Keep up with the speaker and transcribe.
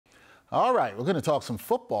All right, we're going to talk some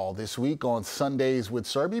football this week on Sundays with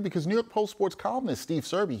Serby because New York Post sports columnist Steve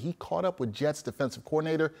Serby, he caught up with Jets defensive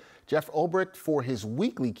coordinator Jeff Ulbrich for his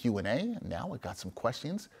weekly Q&A. And now I've got some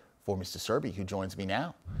questions for Mr. Serby, who joins me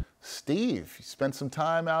now. Steve, you spent some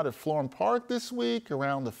time out at Florham Park this week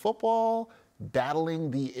around the football,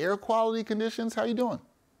 battling the air quality conditions. How you doing?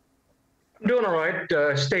 I'm doing all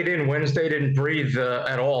right. Stayed in Wednesday, didn't breathe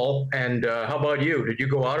at all. And how about you? Did you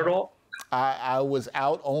go out at all? I was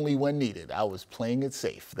out only when needed. I was playing it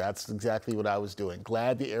safe. That's exactly what I was doing.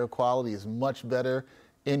 Glad the air quality is much better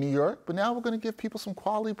in New York, but now we're going to give people some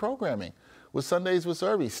quality programming with Sundays with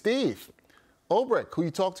Serby. Steve Ulbrich, who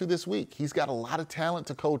you talked to this week, he's got a lot of talent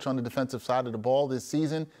to coach on the defensive side of the ball this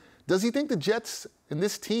season. Does he think the Jets and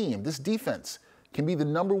this team, this defense, can be the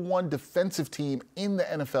 #1 defensive team in the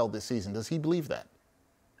NFL this season? Does he believe that?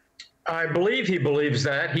 I believe he believes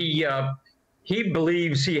that. He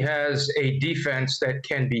believes he has a defense that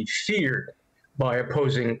can be feared by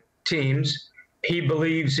opposing teams. He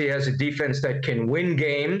believes he has a defense that can win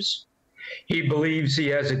games. He believes he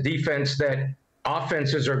has a defense that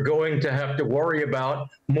offenses are going to have to worry about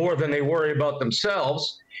more than they worry about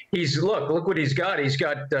themselves. Look what he's got. He's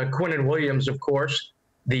got Quinnen Williams, of course,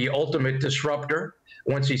 the ultimate disruptor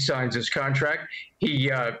once he signs his contract.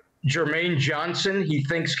 Jermaine Johnson, he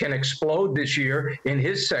thinks can explode this year in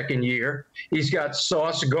his second year. He's got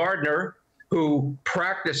Sauce Gardner, who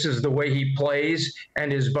practices the way he plays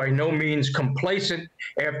and is by no means complacent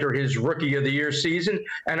after his Rookie of the Year season,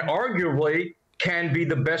 and arguably can be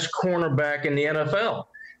the best cornerback in the NFL.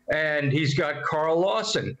 And he's got Carl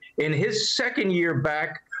Lawson in his second year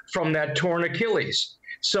back from that torn Achilles.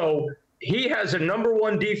 So he has a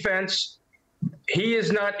 #1 defense. He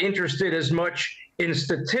is not interested as much in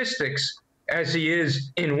statistics as he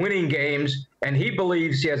is in winning games, and he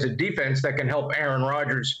believes he has a defense that can help Aaron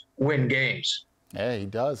Rodgers win games. Yeah, he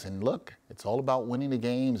does. And look, it's all about winning the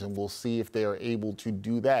games, and we'll see if they are able to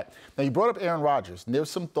do that. Now, you brought up Aaron Rodgers, and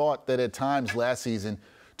there's some thought that at times last season,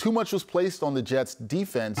 too much was placed on the Jets'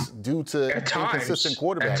 defense due to inconsistent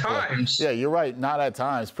quarterback play. At times. Yeah, you're right. Not at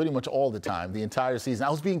times. Pretty much all the time, the entire season. I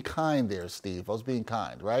was being kind there, Steve. I was being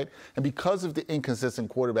kind, right? And because of the inconsistent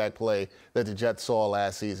quarterback play that the Jets saw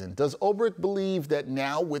last season, does Ulbrich believe that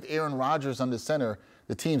now with Aaron Rodgers under center,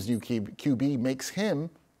 the team's new QB makes him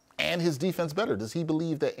and his defense better? Does he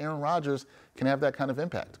believe that Aaron Rodgers can have that kind of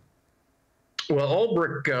impact? Well,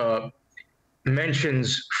 Ulbrich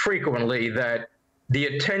mentions frequently that the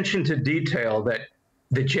attention to detail that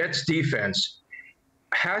the Jets defense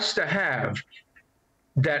has to have,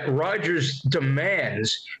 that Rodgers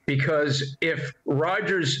demands, because if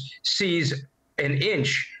Rodgers sees an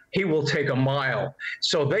inch, he will take a mile.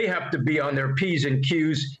 So they have to be on their P's and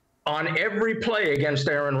Q's on every play against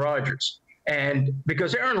Aaron Rodgers. And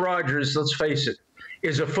because Aaron Rodgers, let's face it,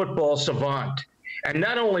 is a football savant. And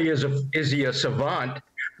not only is he a savant,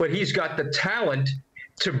 but he's got the talent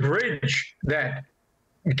to bridge that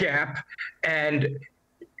gap, and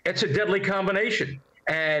it's a deadly combination.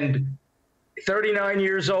 And 39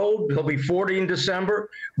 years old, he'll be 40 in December,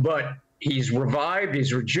 but he's revived,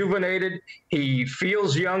 he's rejuvenated, he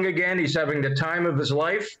feels young again, he's having the time of his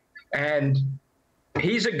life, and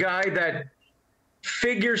he's a guy that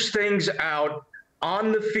figures things out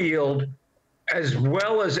on the field as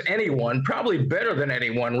well as anyone, probably better than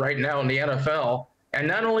anyone right now in the NFL. And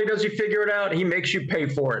not only does he figure it out, he makes you pay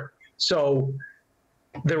for it. So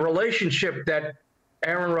the relationship that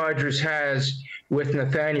Aaron Rodgers has with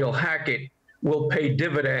Nathaniel Hackett will pay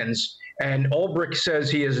dividends. And Ulbrich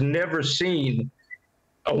says he has never seen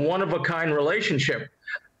a one-of-a-kind relationship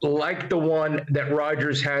like the one that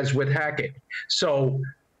Rodgers has with Hackett. So,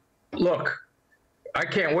 look, I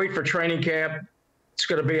can't wait for training camp. It's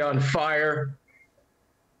going to be on fire.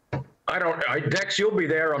 Dex, you'll be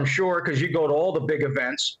there, I'm sure, because you go to all the big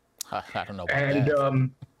events. I don't know about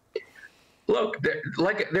that. Look,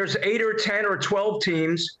 there's 8 or 10 or 12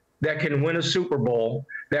 teams that can win a Super Bowl,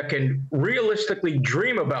 that can realistically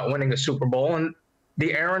dream about winning a Super Bowl, and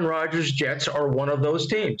the Aaron Rodgers Jets are one of those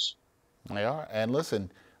teams. They are. And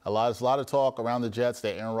listen, there's a lot of talk around the Jets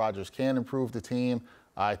that Aaron Rodgers can improve the team.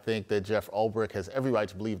 I think that Jeff Ulbrich has every right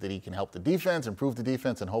to believe that he can help the defense, improve the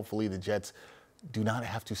defense, and hopefully the Jets do not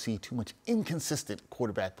have to see too much inconsistent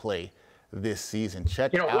quarterback play this season.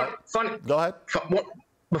 Check out. What? Funny. Go ahead.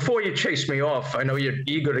 Before you chase me off, I know you're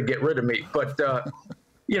eager to get rid of me, but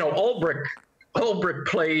Ulbrich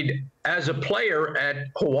played as a player at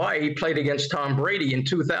Hawaii, played against Tom Brady in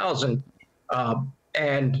 2000,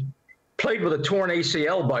 and played with a torn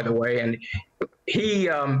ACL, by the way. And he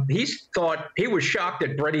was shocked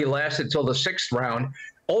that Brady lasted till the 6th round.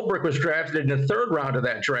 Ulbrich was drafted in the 3rd round of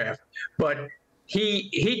that draft, but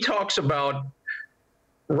he talks about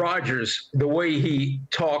Rodgers the way he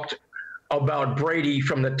talked about Brady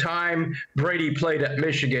from the time Brady played at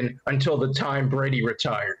Michigan until the time Brady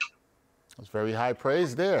retired. That's very high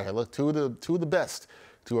praise there. Look, two of the best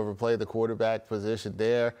to ever play the quarterback position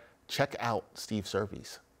there. Check out Steve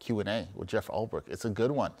Serby's Q&A with Jeff Ulbrich. It's a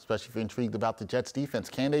good one, especially if you're intrigued about the Jets defense.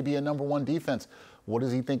 Can they be a number one defense? What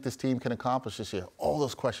does he think this team can accomplish this year? All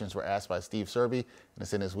those questions were asked by Steve Serby, and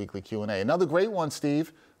it's in his weekly Q&A. Another great one,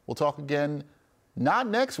 Steve. We'll talk again, not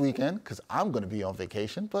next weekend, because I'm going to be on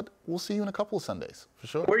vacation, but we'll see you in a couple of Sundays, for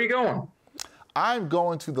sure. Where are you going? I'm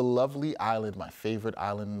going to the lovely island, my favorite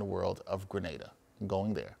island in the world, of Grenada. I'm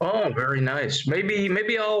going there. Oh, very nice.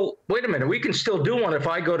 Maybe I'll, wait a minute, we can still do one if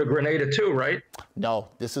I go to Grenada too, right? No,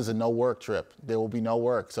 this is a no-work trip. There will be no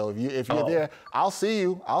work. So if you're there, I'll see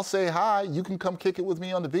you. I'll say hi. You can come kick it with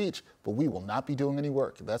me on the beach, but we will not be doing any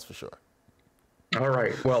work, that's for sure. All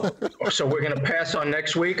right. Well, so we're going to pass on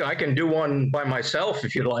next week. I can do one by myself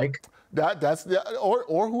if you like.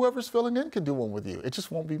 Or whoever's filling in can do one with you. It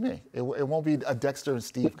just won't be me. It won't be a Dexter and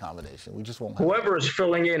Steve combination. We just won't have Whoever is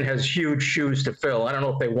filling in has huge shoes to fill. I don't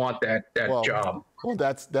know if they want that job. Well,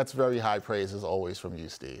 that's very high praise as always from you,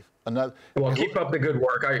 Steve. Well, keep up the good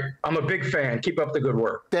work. I'm a big fan. Keep up the good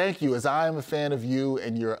work. Thank you, as I am a fan of you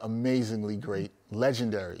and your amazingly great,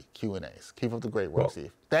 legendary Q&As. Keep up the great work,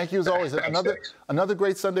 Steve. Thank you as always. Another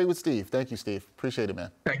great Sunday with Steve. Thank you, Steve. Appreciate it,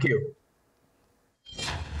 man. Thank you.